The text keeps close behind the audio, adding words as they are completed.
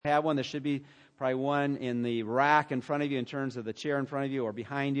Have one. There should be probably one in the rack in front of you in terms of the chair in front of you or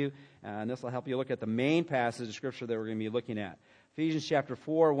behind you. And this will help you look at the main passage of Scripture that we're going to be looking at. Ephesians chapter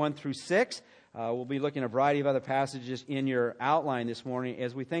 4, 1 through 6. We'll be looking at a variety of other passages in your outline this morning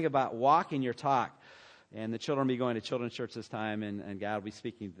as we think about walking your talk. And the children will be going to children's church this time, and God will be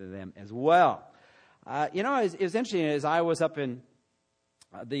speaking to them as well. It was interesting as I was up in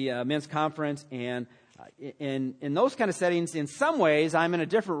the men's conference, and in those kind of settings, in some ways, I'm in a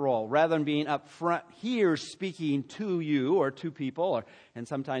different role. Rather than being up front here speaking to you or to people, and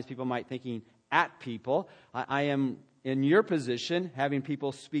sometimes people might thinking at people, I am in your position having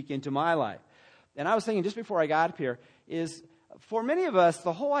people speak into my life. And I was thinking just before I got up here is, for many of us,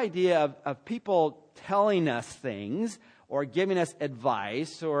 the whole idea of people telling us things or giving us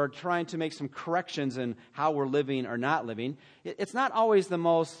advice or trying to make some corrections in how we're living or not living, it's not always the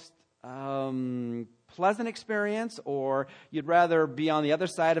most pleasant experience, or you'd rather be on the other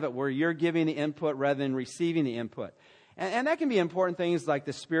side of it where you're giving the input rather than receiving the input. And that can be important things like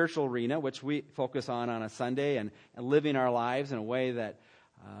the spiritual arena, which we focus on a Sunday, and living our lives in a way that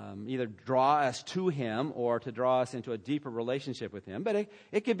either draw us to Him or to draw us into a deeper relationship with Him. But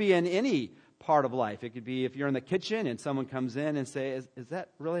it could be in any part of life. It could be if you're in the kitchen and someone comes in and says, is that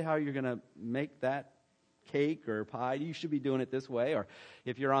really how you're going to make that cake or pie? You should be doing it this way. Or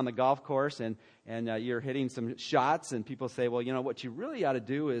if you're on the golf course and you're hitting some shots and people say, well, you know, what you really ought to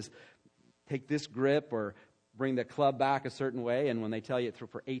do is take this grip or bring the club back a certain way. And when they tell you it through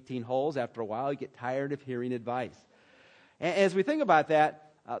for 18 holes, after a while you get tired of hearing advice. And as we think about that,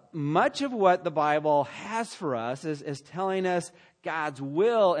 much of what the Bible has for us is telling us God's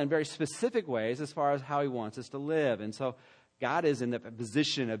will in very specific ways as far as how He wants us to live. And so God is in the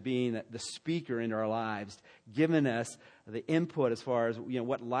position of being the speaker in our lives, giving us the input as far as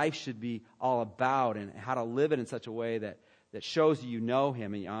what life should be all about and how to live it in such a way that shows you know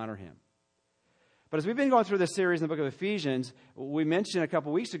Him and you honor Him. But as we've been going through this series in the book of Ephesians, we mentioned a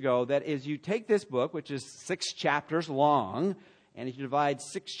couple weeks ago that as you take this book, which is 6 chapters long, and if you divide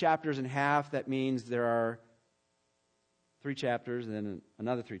 6 chapters in half, that means there are 3 chapters and then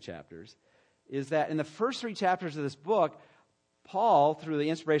another 3 chapters, is that in the first 3 chapters of this book, Paul, through the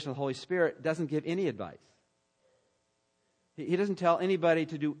inspiration of the Holy Spirit, doesn't give any advice. He doesn't tell anybody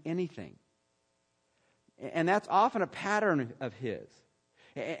to do anything. And that's often a pattern of his.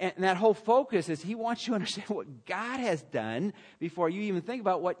 And that whole focus is he wants you to understand what God has done before you even think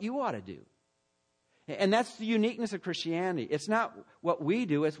about what you ought to do. And that's the uniqueness of Christianity. It's not what we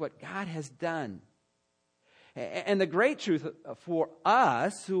do, it's what God has done. And the great truth for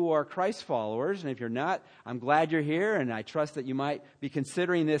us who are Christ followers, and if you're not, I'm glad you're here, and I trust that you might be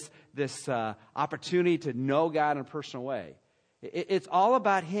considering this opportunity to know God in a personal way. It's all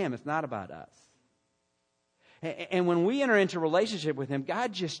about Him. It's not about us. And when we enter into a relationship with Him,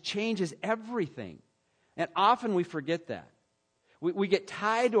 God just changes everything. And often we forget that. We get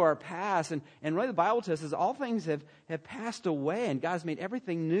tied to our past, and really the Bible tells us all things have passed away, and God's made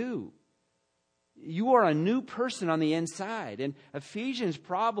everything new. You are a new person on the inside. And Ephesians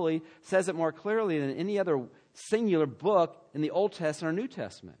probably says it more clearly than any other singular book in the Old Testament or New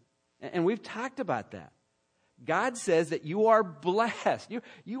Testament. And we've talked about that. God says that you are blessed.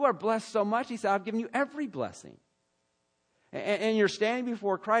 You are blessed so much, He said, I've given you every blessing. And you're standing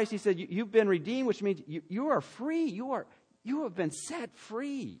before Christ. He said, you've been redeemed, which means you are free. You have been set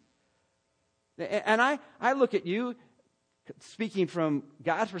free. And I look at you, speaking from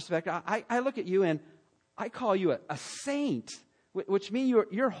God's perspective, I look at you and I call you a saint, which means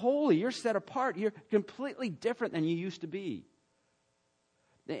you're holy, you're set apart, you're completely different than you used to be.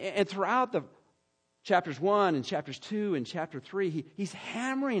 And throughout the chapters 1 and chapters 2 and chapter 3, he's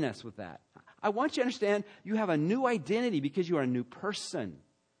hammering us with that. I want you to understand you have a new identity because you are a new person.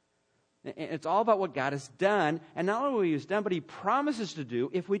 And it's all about what God has done, and not only what He has done, but He promises to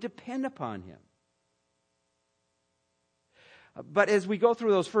do if we depend upon Him. But as we go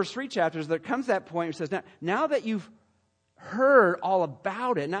through those first 3 chapters, there comes that point where it says, now that you've heard all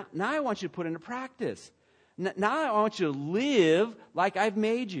about it, now I want you to put it into practice. Now I want you to live like I've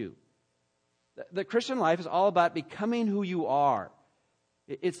made you. The Christian life is all about becoming who you are.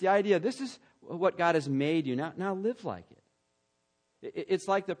 It's the idea, this is what God has made you. Now live like it. It's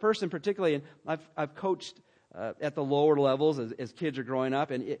like the person particularly, and I've coached at the lower levels as kids are growing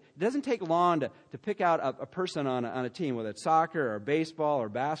up, and it doesn't take long to pick out a person on a team, whether it's soccer or baseball or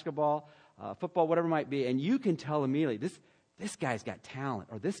basketball, football, whatever it might be, and you can tell immediately, this guy's got talent,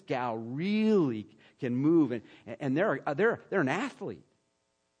 or this gal really can move, and they're an athlete.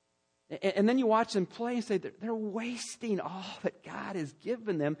 And then you watch them play and say they're wasting all that God has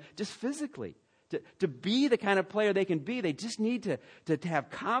given them just physically. To be the kind of player they can be, they just need to have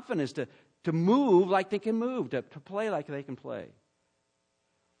confidence to move like they can move, to play like they can play.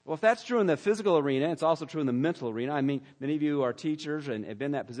 Well, if that's true in the physical arena, it's also true in the mental arena. I mean, many of you are teachers and have been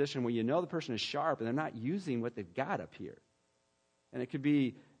in that position where you know the person is sharp and they're not using what they've got up here. And it could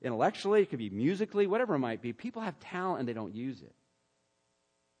be intellectually, it could be musically, whatever it might be. People have talent and they don't use it.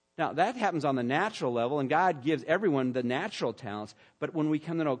 Now, that happens on the natural level, and God gives everyone the natural talents. But when we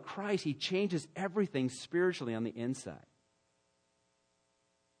come to know Christ, He changes everything spiritually on the inside.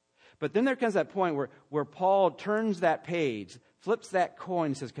 But then there comes that point where Paul turns that page, flips that coin,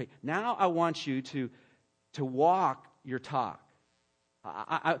 and says, okay, now I want you to walk your talk.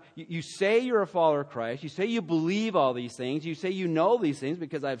 You say you're a follower of Christ. You say you believe all these things. You say you know these things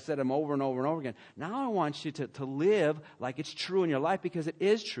because I've said them over and over and over again. Now I want you to live like it's true in your life, because it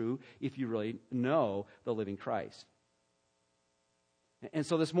is true if you really know the living Christ. And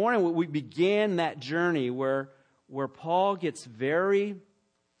so this morning we began that journey where Paul gets very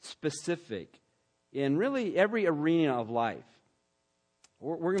specific in really every arena of life.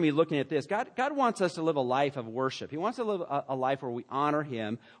 We're going to be looking at this. God wants us to live a life of worship. He wants to live a life where we honor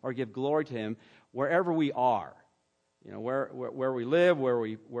Him or give glory to Him wherever we are. You know, where we live, where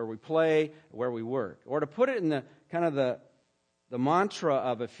we play, where we work. Or to put it in the kind of the mantra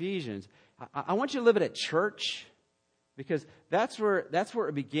of Ephesians, I want you to live it at church, because that's where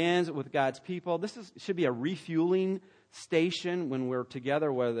it begins with God's people. This should be a refueling station when we're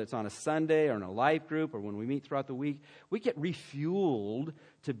together, whether it's on a Sunday or in a life group or when we meet throughout the week. We get refueled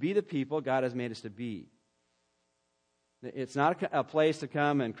to be the people God has made us to be. It's not a place to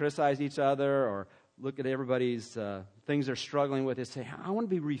come and criticize each other or look at everybody's things they're struggling with. It's say, I want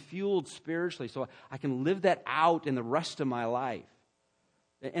to be refueled spiritually so I can live that out in the rest of my life.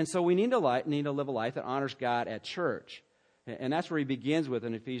 And so we need to live a life that honors God at church. And that's where he begins with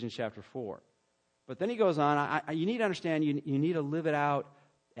in Ephesians chapter 4. But then he goes on, you need to understand, you need to live it out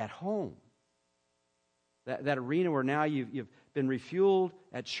at home. That arena where now you've been refueled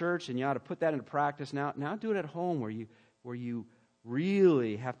at church, and you ought to put that into practice. Now do it at home where you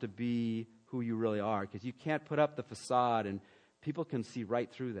really have to be who you really are, because you can't put up the facade and people can see right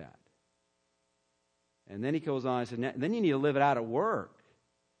through that. And then he goes on and says, then you need to live it out at work.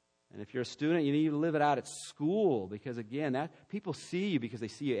 And if you're a student, you need to live it out at school, because again, that people see you because they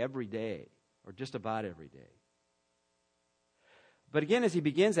see you every day, or just about every day. But again, as he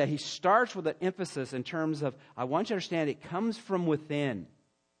begins that, he starts with an emphasis in terms of, I want you to understand, it comes from within.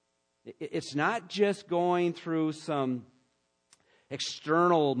 It's not just going through some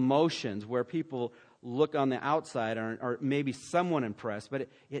external motions where people look on the outside or maybe someone impressed, but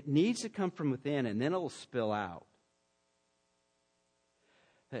it needs to come from within, and then it will spill out.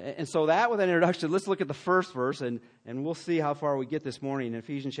 And so that with an introduction, let's look at the first verse, and we'll see how far we get this morning in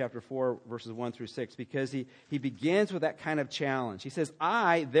Ephesians chapter 4, verses 1 through 6, because he begins with that kind of challenge. He says,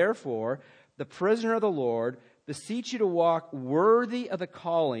 I, therefore, the prisoner of the Lord, beseech you to walk worthy of the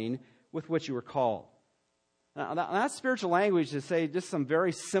calling with which you were called. Now, that's spiritual language to say just some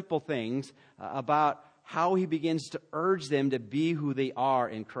very simple things about how he begins to urge them to be who they are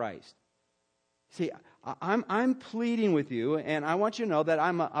in Christ. See, I'm pleading with you, and I want you to know that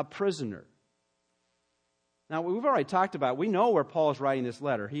I'm a prisoner. Now, we've already talked about, we know where Paul is writing this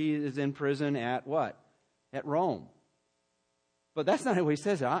letter. He is in prison at what? At Rome. But that's not what he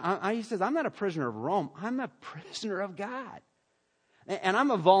says. He says, I'm not a prisoner of Rome. I'm a prisoner of God. And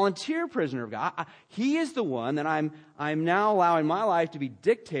I'm a volunteer prisoner of God. He is the one that I'm now allowing my life to be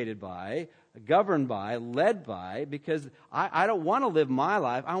dictated by, governed by, led by, because I don't want to live my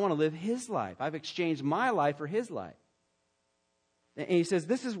life. I want to live His life. I've exchanged my life for His life. And he says,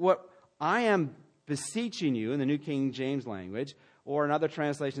 this is what I am beseeching you in the New King James language, or in other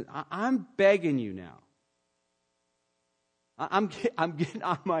translations, I'm begging you now. I'm getting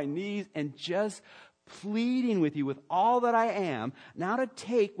on my knees and just pleading with you with all that I am, now to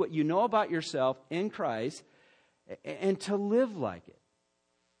take what you know about yourself in Christ and to live like it.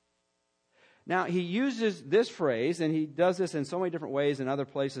 Now, he uses this phrase, and he does this in so many different ways in other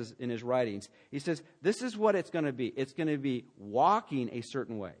places in his writings. He says, this is what it's going to be. It's going to be walking a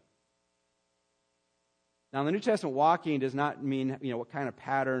certain way. Now, in the New Testament, walking does not mean, what kind of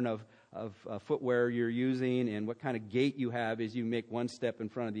pattern of footwear you're using and what kind of gait you have as you make one step in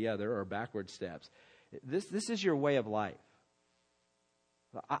front of the other or backward steps. This is your way of life.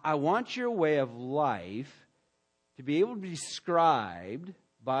 I want your way of life to be able to be described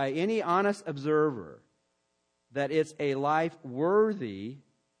by any honest observer that it's a life worthy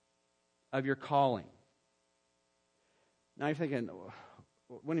of your calling. Now you're thinking,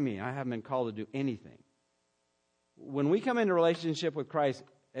 what do you mean? I haven't been called to do anything. When we come into relationship with Christ,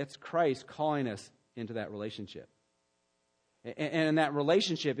 it's Christ calling us into that relationship. And in that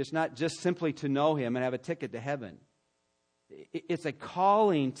relationship, it's not just simply to know Him and have a ticket to heaven. It's a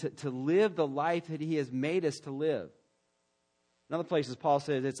calling to live the life that He has made us to live. In other places, Paul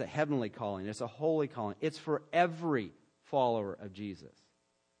says it's a heavenly calling. It's a holy calling. It's for every follower of Jesus.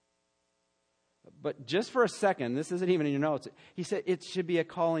 But just for a second, this isn't even in your notes, he said it should be a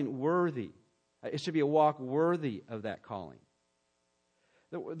calling worthy. It should be a walk worthy of that calling.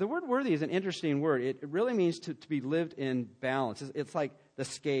 The word worthy is an interesting word. It really means to be lived in balance. It's like the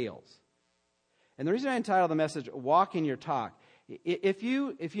scales. And the reason I entitled the message, Walk in Your Talk, if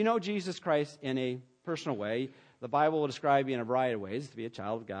you know Jesus Christ in a personal way, the Bible will describe you in a variety of ways, to be a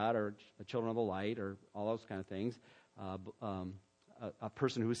child of God or a children of the light or all those kind of things, a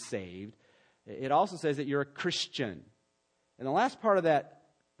person who's saved. It also says that you're a Christian. And the last part of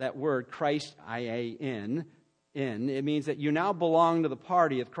that word, Christ, I-A-N, it means that you now belong to the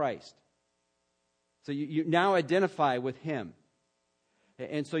party of Christ. So you now identify with Him.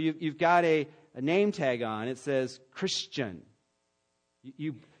 And so you've got a name tag on. It says Christian.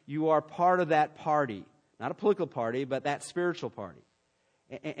 You are part of that party. Not a political party, but that spiritual party.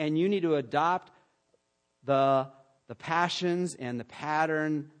 And you need to adopt the passions and the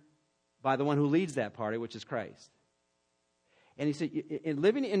pattern by the one who leads that party, which is Christ. And he said,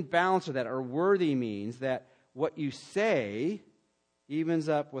 living in balance with that, or worthy, means that what you say evens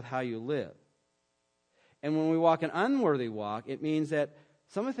up with how you live. And when we walk an unworthy walk, it means that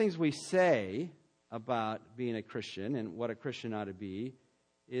some of the things we say about being a Christian and what a Christian ought to be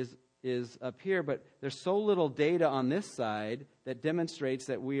is up here, but there's so little data on this side that demonstrates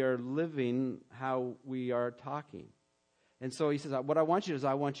that we are living how we are talking. And so he says, what I want you to do is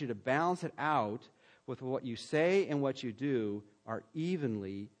I want you to balance it out with what you say and what you do are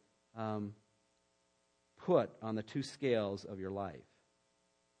evenly put on the two scales of your life.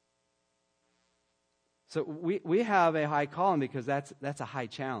 So we have a high calling because that's a high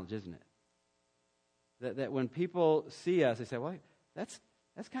challenge, isn't it? That when people see us, they say, well, that's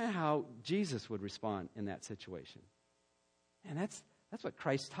kind of how Jesus would respond in that situation. And that's what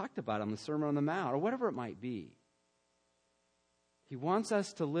Christ talked about on the Sermon on the Mount, or whatever it might be. He wants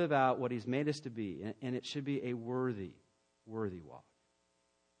us to live out what He's made us to be, and it should be a worthy walk.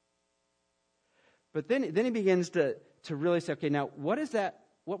 But then he begins to really say, okay, now what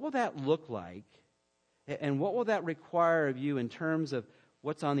will that look like? And what will that require of you in terms of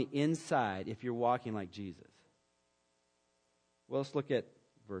what's on the inside if you're walking like Jesus? Well, let's look at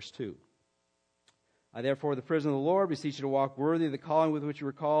verse 2. I therefore, the prisoner of the Lord, beseech you to walk worthy of the calling with which you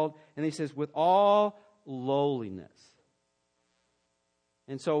were called. And he says, with all lowliness.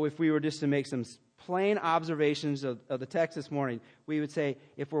 And so if we were just to make some plain observations of the text this morning, we would say,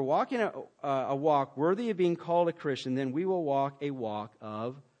 if we're walking a walk worthy of being called a Christian, then we will walk a walk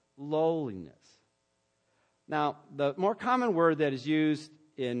of lowliness. Now, the more common word that is used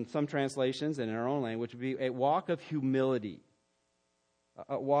in some translations and in our own language would be a walk of humility.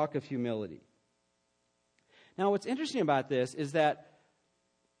 A walk of humility. Now, what's interesting about this is that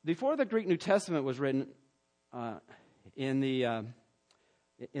before the Greek New Testament was written, in the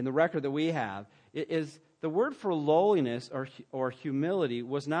record that we have, is the word for lowliness or humility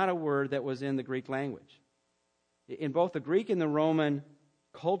was not a word that was in the Greek language. In both the Greek and the Roman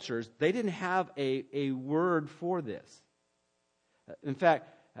cultures, they didn't have a word for this. In fact,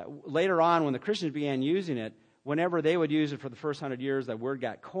 later on when the Christians began using it, whenever they would use it for the first 100 years that word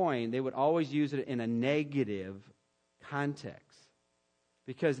got coined, they would always use it in a negative context.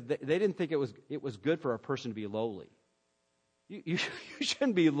 Because they didn't think it was good for a person to be lowly. You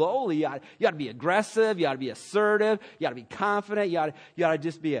shouldn't be lowly. You ought to be aggressive. You ought to be assertive. You ought to be confident. You ought to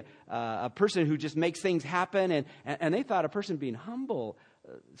just be a person who just makes things happen. And they thought a person being humble,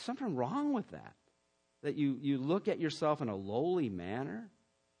 something wrong with that. That you look at yourself in a lowly manner.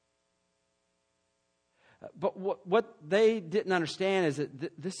 But what they didn't understand is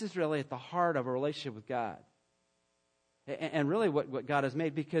that this is really at the heart of a relationship with God. And really what God has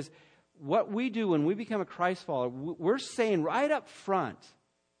made. Because what we do when we become a Christ follower, we're saying right up front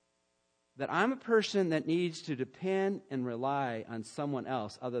that I'm a person that needs to depend and rely on someone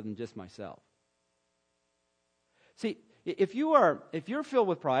else other than just myself. See, if you're filled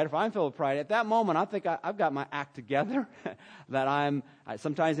with pride, if I'm filled with pride, at that moment I think I've got my act together, that I'm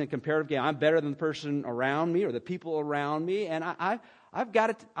sometimes in a comparative game, I'm better than the person around me or the people around me, and I've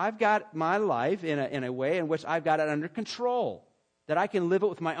got my life in a way in which I've got it under control, that I can live it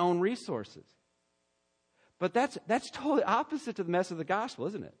with my own resources. But that's totally opposite to the message of the gospel,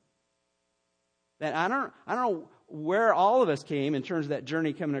 isn't it? That I don't know where all of us came in terms of that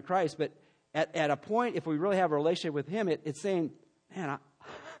journey coming to Christ, but at a point, if we really have a relationship with Him, it's saying, man,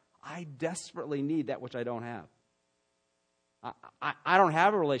 I desperately need that which I don't have. I don't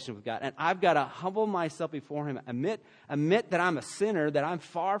have a relationship with God, and I've got to humble myself before Him, admit that I'm a sinner, that I'm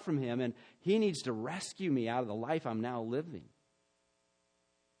far from Him, and He needs to rescue me out of the life I'm now living.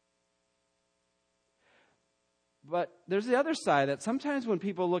 But there's the other side, that sometimes when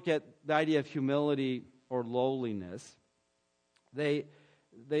people look at the idea of humility or lowliness, they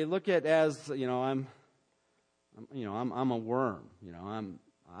look at it as, I'm a worm.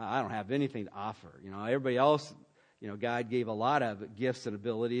 I don't have anything to offer. Everybody else, God gave a lot of gifts and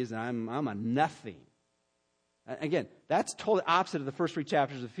abilities, and I'm a nothing. Again, that's totally opposite of the first 3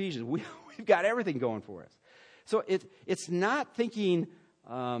 chapters of Ephesians. We've got everything going for us. So it's not thinking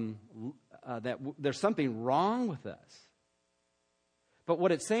that there's something wrong with us. But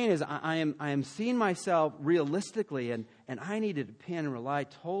what it's saying is I am seeing myself realistically, and I need to depend and rely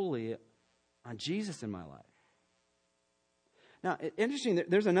totally on Jesus in my life. Now, interesting,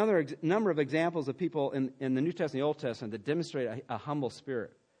 there's another number of examples of people in the New Testament and the Old Testament that demonstrate a humble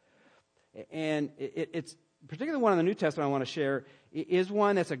spirit. And it's particularly one in the New Testament I want to share is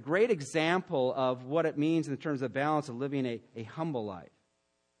one that's a great example of what it means in terms of balance of living a humble life.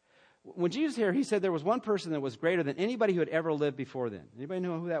 When Jesus here, He said there was one person that was greater than anybody who had ever lived before then. Anybody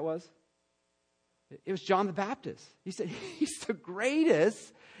know who that was? It was John the Baptist. He said he's the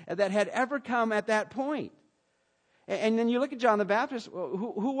greatest that had ever come at that point. And then you look at John the Baptist.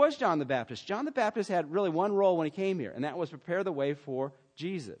 Who was John the Baptist? John the Baptist had really one role when he came here, and that was prepare the way for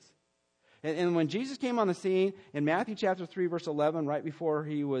Jesus. And when Jesus came on the scene in Matthew chapter 3, verse 11, right before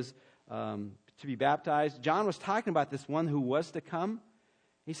He was to be baptized, John was talking about this one who was to come.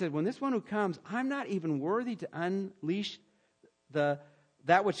 He said, when this one who comes, I'm not even worthy to unleash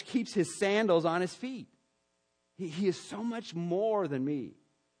that which keeps his sandals on his feet. He is so much more than me.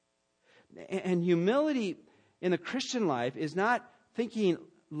 And humility in the Christian life is not thinking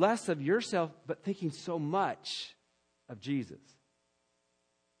less of yourself, but thinking so much of Jesus.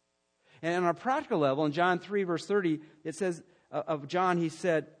 And on a practical level, in John 3, verse 30, it says of John, he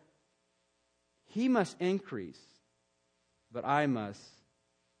said, He must increase, but I must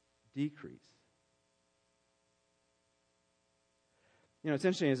decrease. It's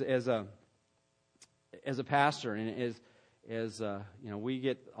interesting as a pastor, and as we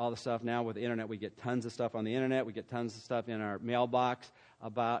get all the stuff now with the internet. We get tons of stuff on the internet. We get tons of stuff in our mailbox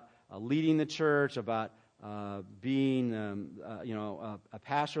about leading the church, about being a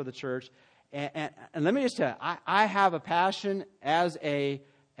pastor of the church. And let me just tell you, I have a passion as a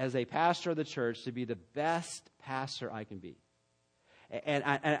pastor of the church to be the best pastor I can be.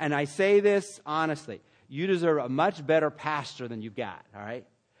 And I say this honestly. You deserve a much better pastor than you've got, all right?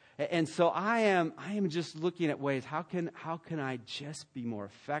 And so I am just looking at ways, how can I just be more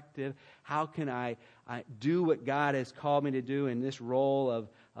effective? How can I do what God has called me to do in this role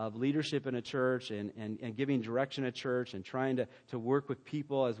of leadership in a church and giving direction at church and trying to work with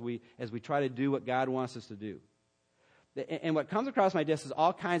people as we try to do what God wants us to do. And what comes across my desk is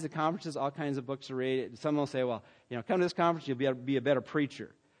all kinds of conferences, all kinds of books to read. Some will say, well, come to this conference, you'll be able to be a better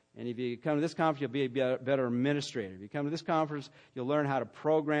preacher. And if you come to this conference, you'll be a better administrator. If you come to this conference, you'll learn how to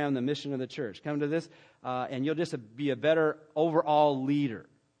program the mission of the church. Come to this, and you'll just be a better overall leader.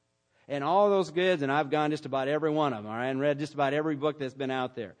 And all those goods, and I've gone just about every one of them, all right, and read just about every book that's been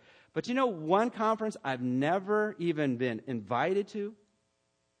out there. But one conference I've never even been invited to?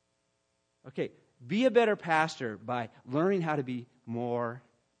 Okay, be a better pastor by learning how to be more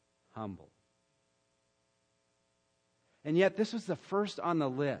humble. And yet this was the first on the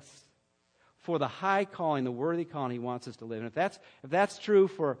list for the high calling, the worthy calling He wants us to live. And if that's true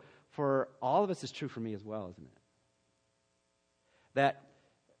for all of us, it's true for me as well, isn't it? That,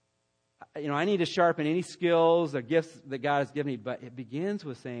 I need to sharpen any skills or gifts that God has given me, but it begins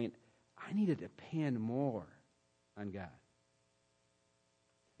with saying, I need to depend more on God.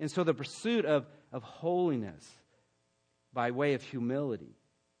 And so the pursuit of holiness by way of humility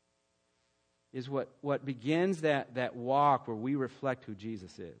is what begins that walk where we reflect who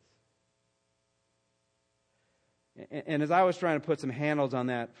Jesus is. And as I was trying to put some handles on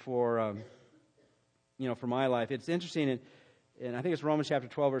that for my life, it's interesting, and I think it's Romans chapter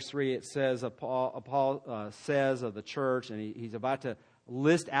 12, verse 3, it says, Paul says of the church, and he's about to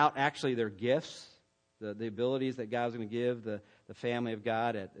list out actually their gifts, the abilities that God's going to give the family of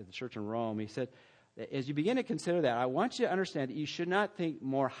God at the church in Rome. He said, as you begin to consider that, I want you to understand that you should not think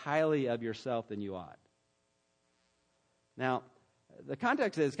more highly of yourself than you ought. Now, the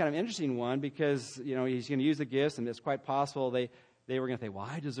context is kind of an interesting one because, he's going to use the gifts, and it's quite possible they were going to think, well,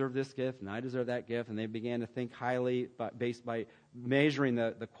 I deserve this gift, and I deserve that gift, and they began to think highly based by measuring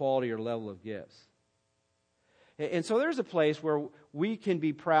the quality or level of gifts. And so there's a place where we can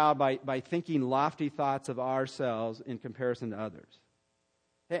be proud by thinking lofty thoughts of ourselves in comparison to others.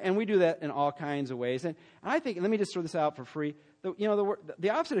 And we do that in all kinds of ways. And I think, let me just throw this out for free. The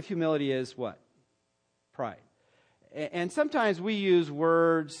opposite of humility is what? Pride. And sometimes we use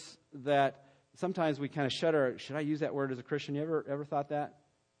words that sometimes we kind of shudder. Should I use that word as a Christian? You ever thought that?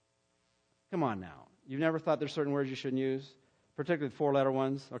 Come on now. You've never thought there's certain words you shouldn't use? Particularly the 4-letter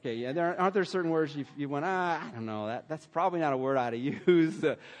ones? Okay, yeah. Aren't there certain words you went, I don't know. That's probably not a word I ought to use.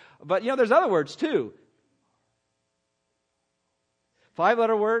 But, there's other words too.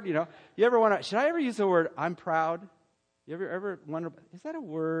 5-letter word, You ever want to, should I ever use the word, I'm proud? You ever wonder, is that a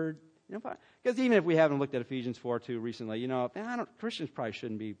word? Because even if we haven't looked at Ephesians 4:2 recently, Christians probably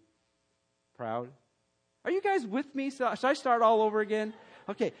shouldn't be proud. Are you guys with me? So, should I start all over again?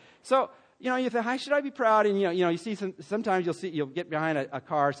 Okay, so, you think, how should I be proud? And, you see sometimes you'll get behind a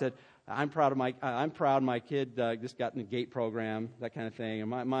car said, I'm proud my kid just got in the GATE program, that kind of thing.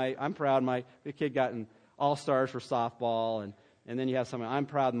 And I'm proud my kid got in All-Stars for softball, and then you have someone, I'm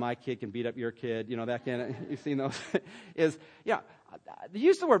proud my kid can beat up your kid, that kind of, you've seen those, the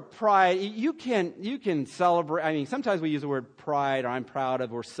use of the word pride, you can celebrate, sometimes we use the word pride, or I'm proud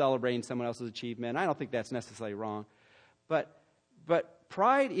of, or celebrating someone else's achievement. I don't think that's necessarily wrong. But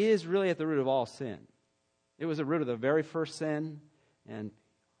pride is really at the root of all sin. It was the root of the very first sin, and,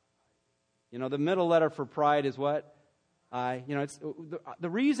 the middle letter for pride is what? I. It's the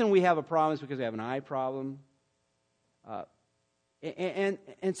reason we have a problem is because we have an I problem. And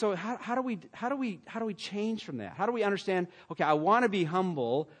so how do we change from that? How do we understand, okay, I want to be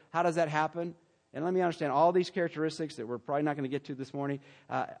humble. How does that happen? And let me understand all these characteristics that we're probably not going to get to this morning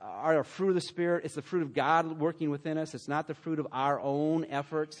are a fruit of the Spirit. It's the fruit of God working within us. It's not the fruit of our own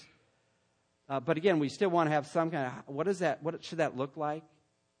efforts. But again, we still want to have some kind of, what should that look like?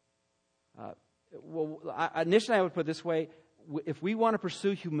 Initially I would put it this way. If we want to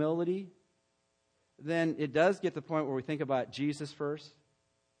pursue humility, then it does get to the point where we think about Jesus first.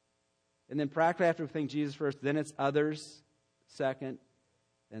 And then practically after we think Jesus first, then it's others second.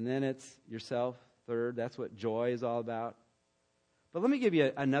 And then it's yourself third. That's what joy is all about. But let me give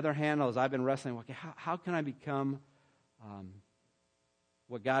you another handle as I've been wrestling. Okay, how can I become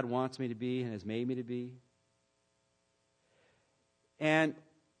what God wants me to be and has made me to be? And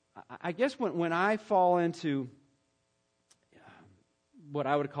I guess when I fall into what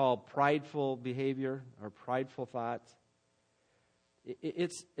I would call prideful behavior or prideful thoughts,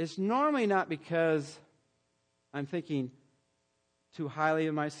 it's normally not because I'm thinking too highly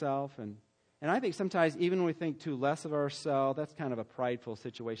of myself, and I think sometimes even when we think too less of ourselves, that's kind of a prideful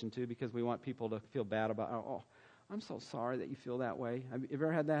situation too, because we want people to feel bad about, oh, I'm so sorry that you feel that way. Have you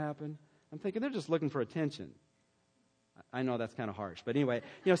ever had that happen? I'm thinking they're just looking for attention. I know that's kind of harsh, but anyway,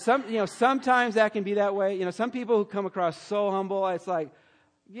 sometimes that can be that way. Some people who come across so humble, it's like,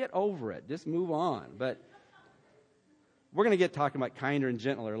 get over it, just move on. But we're going to get talking about kinder and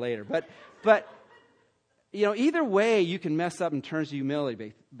gentler later. But either way, you can mess up in terms of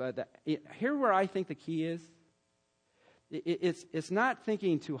humility. But here where I think the key is, it's not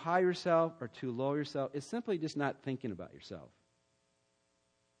thinking too high yourself or too low yourself. It's simply just not thinking about yourself.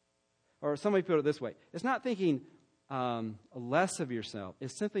 Or somebody put it this way: it's not thinking less of yourself.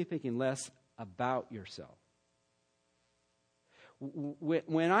 It's simply thinking less about yourself.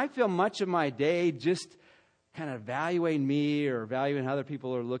 When I feel much of my day just kind of evaluating me or evaluating how other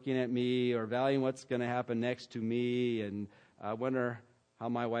people are looking at me or evaluating what's going to happen next to me, and I wonder how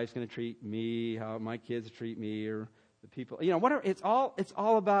my wife's going to treat me, how my kids treat me, or the people, whatever. It's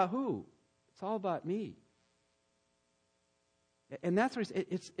all about who? It's all about me. And that's what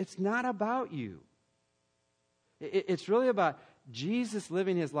it's not about you. It's really about Jesus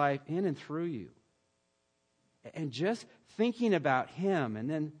living his life in and through you. And just thinking about him and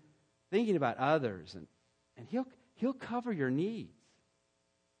then thinking about others. And he'll cover your needs.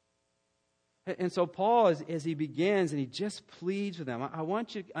 And so Paul, as he begins and he just pleads with them, I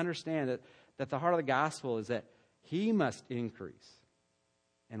want you to understand that the heart of the gospel is that he must increase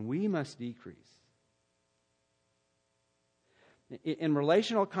and we must decrease. In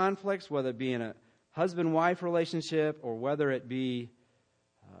relational conflicts, whether it be in a husband-wife relationship or whether it be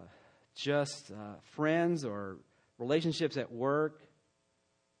just friends or relationships at work,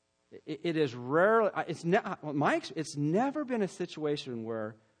 it is rarely. It's never been a situation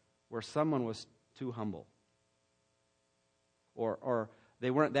where someone was too humble, or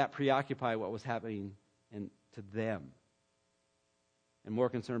they weren't that preoccupied with what was happening to them, and more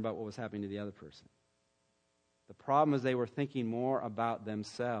concerned about what was happening to the other person. The problem is they were thinking more about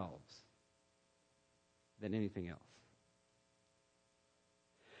themselves than anything else.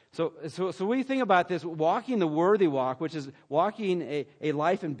 So when you think about this, walking the worthy walk, which is walking a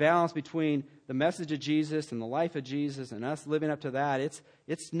life in balance between the message of Jesus and the life of Jesus and us living up to that,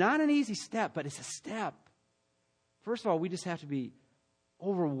 it's not an easy step, but it's a step. First of all, we just have to be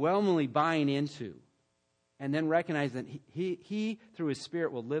overwhelmingly buying into and then recognize that he, through His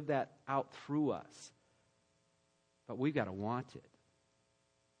Spirit, will live that out through us. But we've got to want it.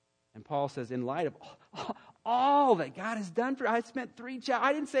 And Paul says, in light of all that God has done for you, I spent 3 chapters.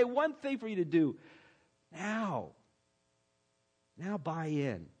 I didn't say one thing for you to do. Now buy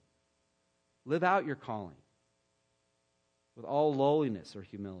in. Live out your calling with all lowliness or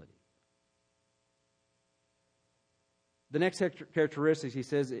humility. The next characteristic, he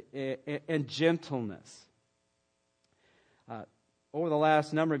says, and gentleness. Over the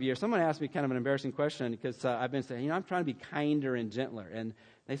last number of years, someone asked me kind of an embarrassing question because I've been saying, I'm trying to be kinder and gentler. And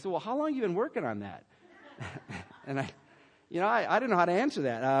they said, well, how long have you been working on that? And I didn't know how to answer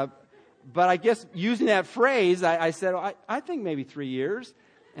that. But I guess using that phrase, I said, I think maybe 3 years.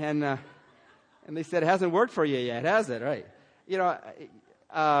 And they said, it hasn't worked for you yet, has it? Right.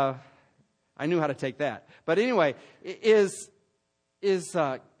 I knew how to take that. But anyway,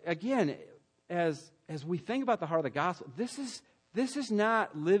 again, as we think about the heart of the gospel, this is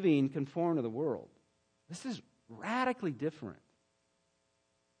not living conform to the world. This is radically different.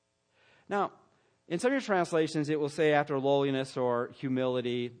 Now, in some of your translations, it will say after lowliness or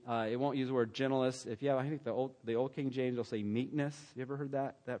humility. It won't use the word gentleness. If you have, I think the old King James will say meekness. You ever heard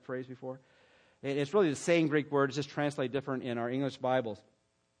that phrase before? And it's really the same Greek word. It's just translated different in our English Bibles.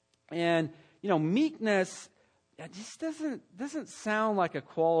 And meekness, it just doesn't sound like a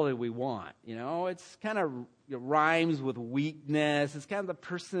quality we want. It's kind of rhymes with weakness. It's kind of the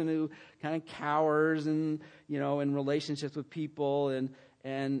person who kind of cowers and in relationships with people and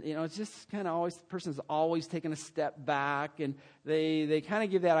it's just kind of always the person's always taking a step back, and they kind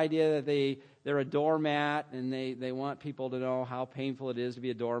of give that idea that they're a doormat, and they want people to know how painful it is to be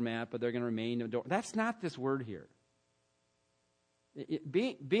a doormat, but they're going to remain a doormat. That's not this word here.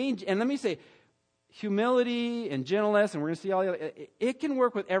 Being, and let me say, humility and gentleness, and we're going to see all the other, it can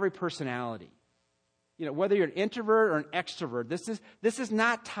work with every personality. Whether you're an introvert or an extrovert, this is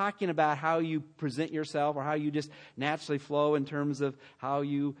not talking about how you present yourself or how you just naturally flow in terms of how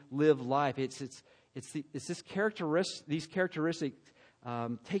you live life. It's this these characteristics,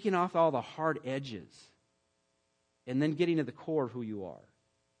 taking off all the hard edges, and then getting to the core of who you are.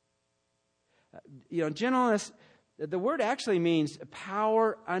 Gentleness. The word actually means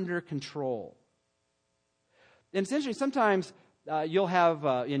power under control. And it's interesting. Sometimes you'll have,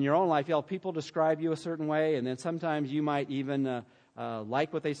 in your own life, you'll have people describe you a certain way, and then sometimes you might even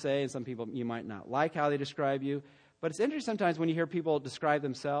like what they say, and some people you might not like how they describe you. But it's interesting sometimes when you hear people describe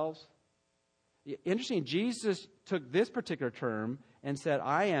themselves. Interesting, Jesus took this particular term and said,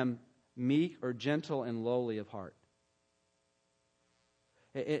 I am meek or gentle and lowly of heart.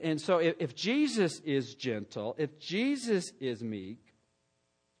 And so if Jesus is gentle, if Jesus is meek,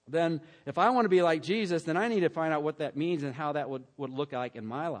 then if I want to be like Jesus, then I need to find out what that means and how that would look like in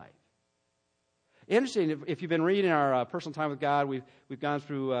my life. Interesting, if you've been reading our personal time with God, we've gone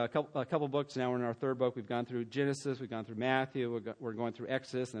through a couple books. Now we're in our third book. We've gone through Genesis, we've gone through Matthew, we're going through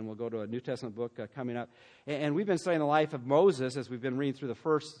Exodus, and we'll go to a New Testament book coming up. And we've been studying the life of Moses as we've been reading through the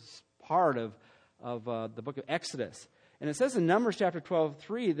first part of the book of Exodus. And it says in Numbers chapter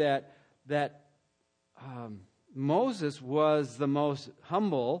 12:3 that Moses was the most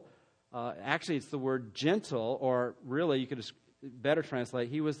humble. Actually, it's the word gentle, or really, you could better translate,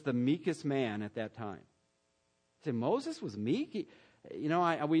 he was the meekest man at that time. So Moses was meek.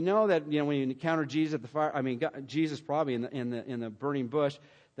 We know that when you encounter Jesus at the fire, Jesus probably in the burning bush,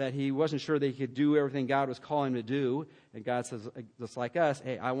 that he wasn't sure that he could do everything God was calling him to do. And God says, just like us,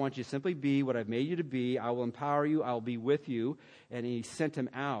 hey, I want you to simply be what I've made you to be. I will empower you. I will be with you. And he sent him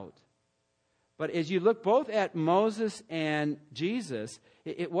out. But as you look both at Moses and Jesus,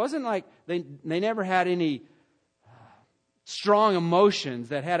 it wasn't like they never had any strong emotions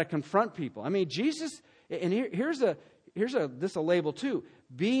that had to confront people. Jesus, and here's a label too.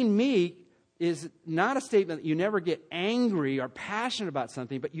 Being meek is not a statement that you never get angry or passionate about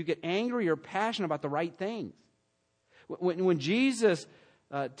something, but you get angry or passionate about the right things. When Jesus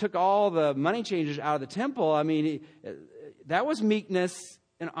took all the money changers out of the temple, that was meekness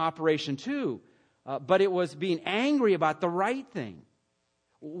in operation too. But it was being angry about the right thing.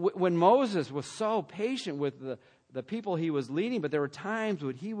 When Moses was so patient with the people he was leading, but there were times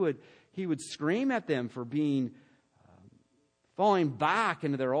when he would scream at them for being falling back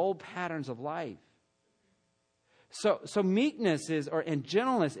into their old patterns of life. So meekness and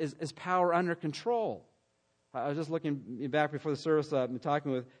gentleness is power under control. I was just looking back before the service,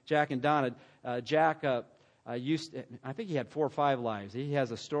 talking with Jack and Donna. Jack I think he had 4 or 5 lives. He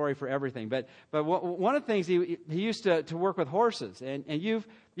has a story for everything. But one of the things he used to work with horses, and you've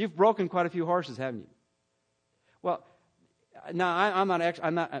broken quite a few horses, haven't you? Well, now I'm not.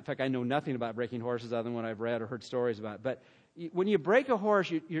 In fact, I know nothing about breaking horses other than what I've read or heard stories about. But when you break a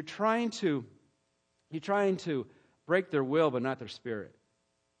horse, you're trying to break their will, but not their spirit.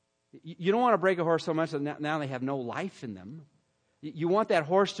 You don't want to break a horse so much that now they have no life in them. You want that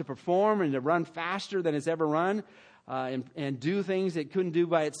horse to perform and to run faster than it's ever run, and do things it couldn't do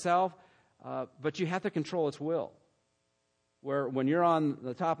by itself, but you have to control its will. Where when you're on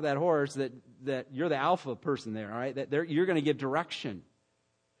the top of that horse, that you're the alpha person there, all right? That you're going to give direction.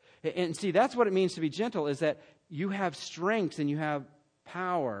 And see, that's what it means to be gentle, is that you have strength and you have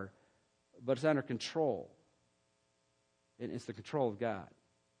power, but it's under control. And it's the control of God.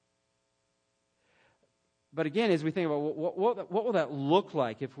 But again, as we think about what will that look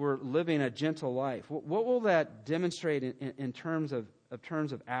like if we're living a gentle life? What will that demonstrate in terms of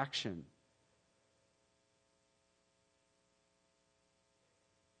action?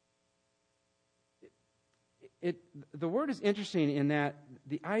 The word is interesting in that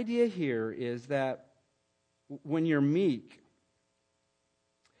the idea here is that when you're meek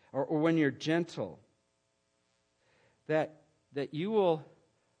or when you're gentle, that you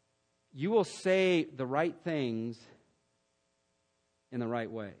will say the right things in the right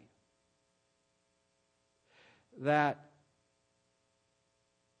way. That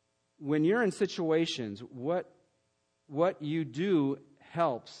when you're in situations, what you do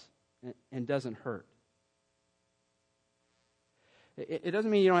helps and doesn't hurt. It doesn't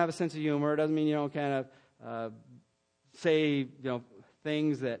mean you don't have a sense of humor. It doesn't mean you don't kind of say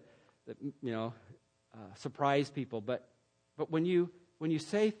things that surprise people. But when you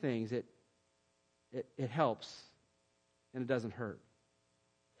say things, it helps and it doesn't hurt.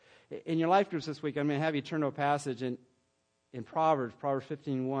 In your life groups this week, I'm going to have you turn to a passage in Proverbs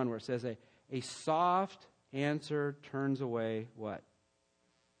 15:1, where it says, "A soft answer turns away" what?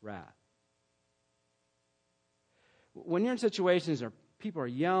 Wrath. When you're in situations where people are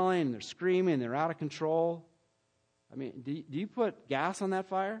yelling and they're screaming and they're out of control, I mean, do you put gas on that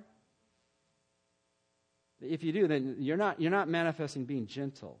fire? If you do, then you're not manifesting being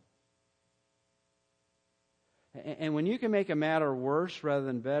gentle. And when you can make a matter worse rather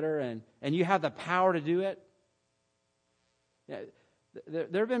than better, and you have the power to do it, there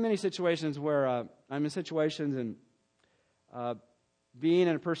have been many situations where I'm in situations and being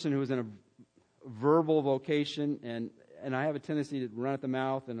a person who is in a verbal vocation, and I have a tendency to run at the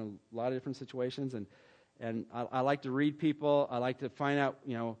mouth in a lot of different situations, and I like to read people. I like to find out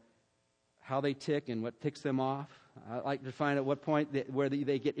how they tick and what ticks them off. I like to find at what point where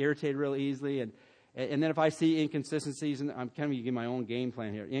they get irritated real easily, and then if I see inconsistencies, and I'm kind of giving my own game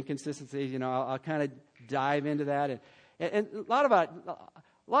plan here, inconsistencies, I'll kind of dive into that, and a lot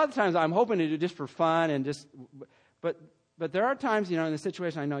of times I'm hoping to do just for fun and but there are times in the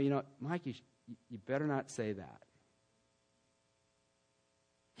situation I know Mike, you better not say that.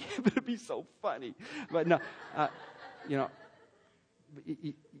 But it'd be so funny. But no,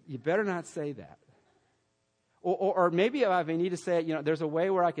 you better not say that. Or maybe if I need to say it, there's a way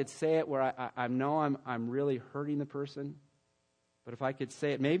where I could say it where I know I'm really hurting the person. But if I could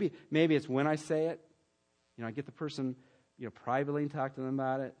say it, maybe it's when I say it, I get the person, privately and talk to them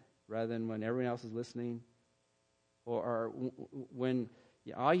about it rather than when everyone else is listening. Or when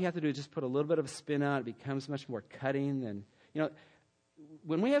all you have to do is just put a little bit of a spin on it, it becomes much more cutting than,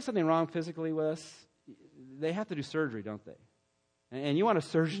 when we have something wrong physically with us, they have to do surgery, don't they? And you want a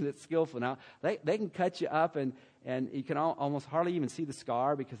surgeon that's skillful. Now, they can cut you up, and you can almost hardly even see the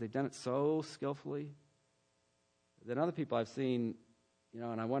scar because they've done it so skillfully. Then other people I've seen,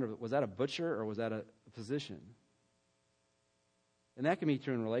 and I wonder, was that a butcher or was that a physician? And that can be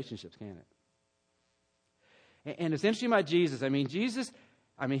true in relationships, can't it? And it's interesting about Jesus. Jesus,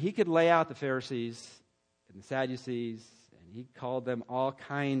 he could lay out the Pharisees and the Sadducees, and he called them all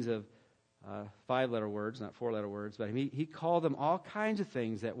kinds of 5-letter words, not 4-letter words, but he called them all kinds of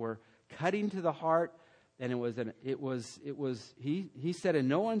things that were cutting to the heart, and he said in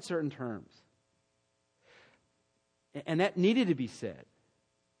no uncertain terms. And that needed to be said.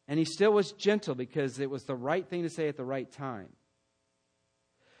 And he still was gentle because it was the right thing to say at the right time.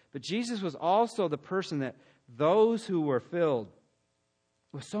 But Jesus was also the person that those who were filled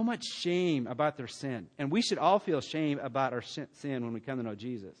with so much shame about their sin, and we should all feel shame about our sin when we come to know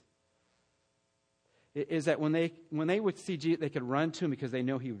Jesus, is that when they would see Jesus, they could run to him because they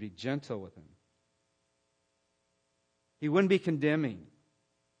know he would be gentle with them. He wouldn't be condemning.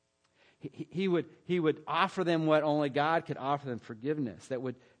 He would offer them what only God could offer them, forgiveness, that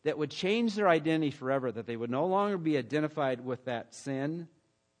would change their identity forever, that they would no longer be identified with that sin,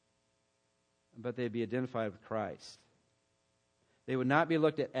 but they'd be identified with Christ. They would not be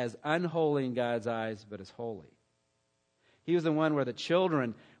looked at as unholy in God's eyes, but as holy. He was the one where the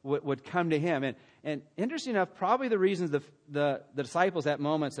children would come to him. And interesting enough, probably the reasons the disciples at that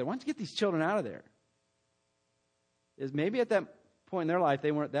moment said, why don't you get these children out of there? Is maybe at that point in their life,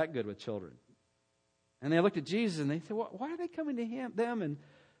 they weren't that good with children. And they looked at Jesus and they said, well, why are they coming to them and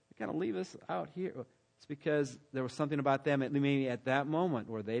they kind of leave us out here? It's because there was something about them maybe at that moment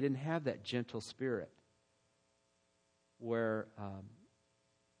where they didn't have that gentle spirit, where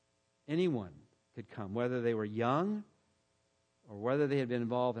anyone could come, whether they were young or whether they had been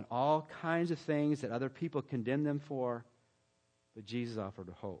involved in all kinds of things that other people condemned them for, but Jesus offered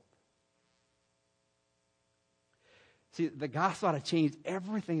a hope. See, the gospel ought to change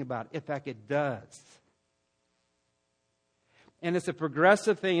everything about it. In fact, it does. And it's a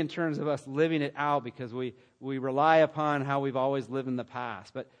progressive thing in terms of us living it out because we rely upon how we've always lived in the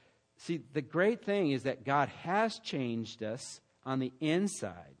past. But see, the great thing is that God has changed us on the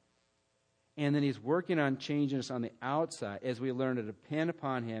inside. And then He's working on changing us on the outside as we learn to depend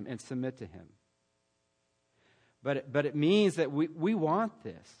upon Him and submit to Him. But it means that we want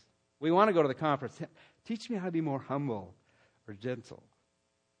this. We want to go to the conference. Teach me how to be more humble or gentle.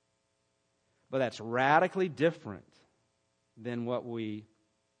 But that's radically different than what we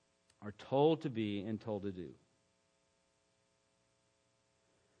are told to be and told to do.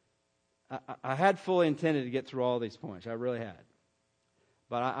 I had fully intended to get through all these points. I really had.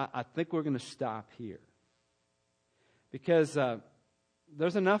 But I think we're going to stop here. Because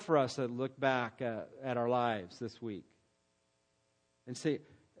there's enough for us to look back at our lives this week and see,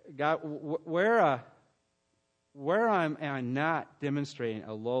 God, where am I not demonstrating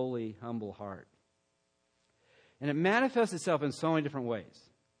a lowly, humble heart? And it manifests itself in so many different ways.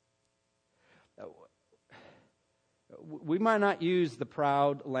 We might not use the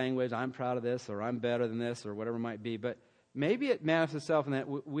proud language, I'm proud of this, or I'm better than this, or whatever it might be, but maybe it manifests itself in that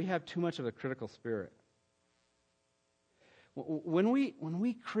we have too much of a critical spirit. When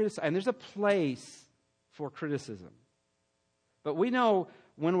we criticize, and there's a place for criticism, but we know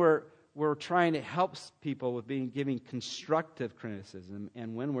when we're trying to help people with giving constructive criticism,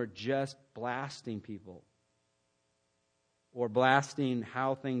 and when we're just blasting people or blasting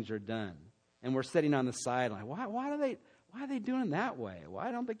how things are done, and we're sitting on the sideline. Why are they doing that way?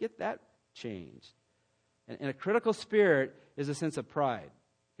 Why don't they get that changed? And a critical spirit is a sense of pride,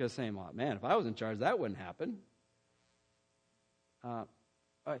 because saying, "Well, man, if I was in charge, that wouldn't happen."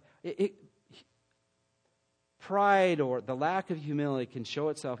 Pride or the lack of humility can show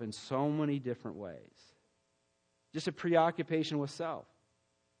itself in so many different ways. Just a preoccupation with self.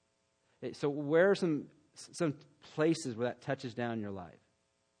 So where are some places where that touches down your life?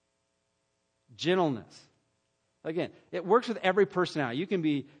 Gentleness. Again, it works with every personality. You can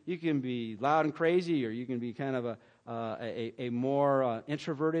be loud and crazy, or you can be kind of a more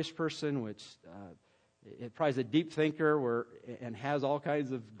introvertish person, which it probably is a deep thinker and has all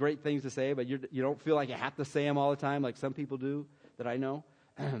kinds of great things to say, but you don't feel like you have to say them all the time, like some people do that I know.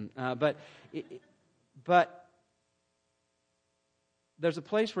 But there's a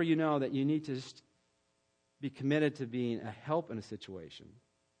place where you know that you need to just be committed to being a help in a situation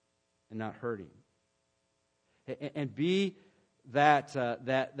and not hurting, and be that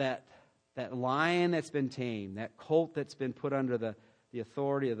lion that's been tamed, that colt that's been put under the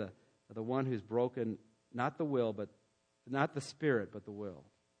authority of the one who's broken not the will, but not the spirit, but the will.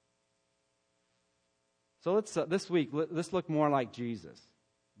 So this week, let's look more like Jesus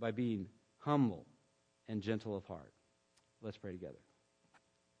by being humble and gentle of heart. Let's pray together.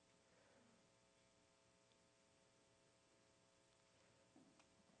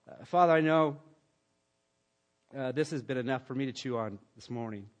 Father, I know this has been enough for me to chew on this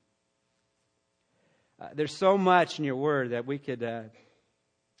morning. There's so much in your word that we could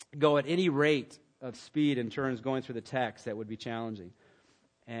go at any rate of speed in terms going through the text that would be challenging.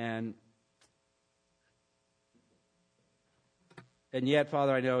 And yet,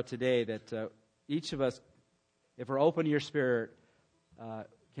 Father, I know today that each of us, if we're open to your Spirit,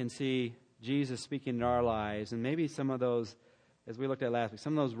 can see Jesus speaking in our lives. And maybe some of those, as we looked at last week,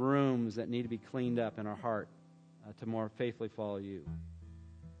 some of those rooms that need to be cleaned up in our heart to more faithfully follow you.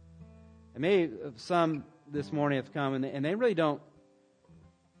 And maybe some this morning have come and they really don't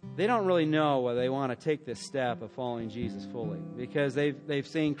really know whether they want to take this step of following Jesus fully, because they've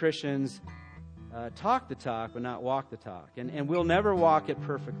seen Christians talk the talk but not walk the talk. And we'll never walk it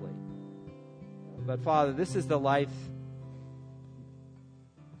perfectly. But Father, this is the life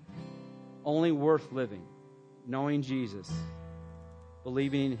only worth living, knowing Jesus,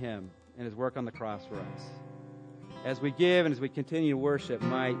 believing in Him and His work on the cross for us. As we give and as we continue to worship,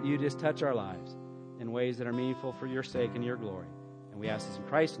 might you just touch our lives in ways that are meaningful for your sake and your glory. And we ask this in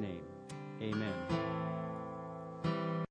Christ's name. Amen.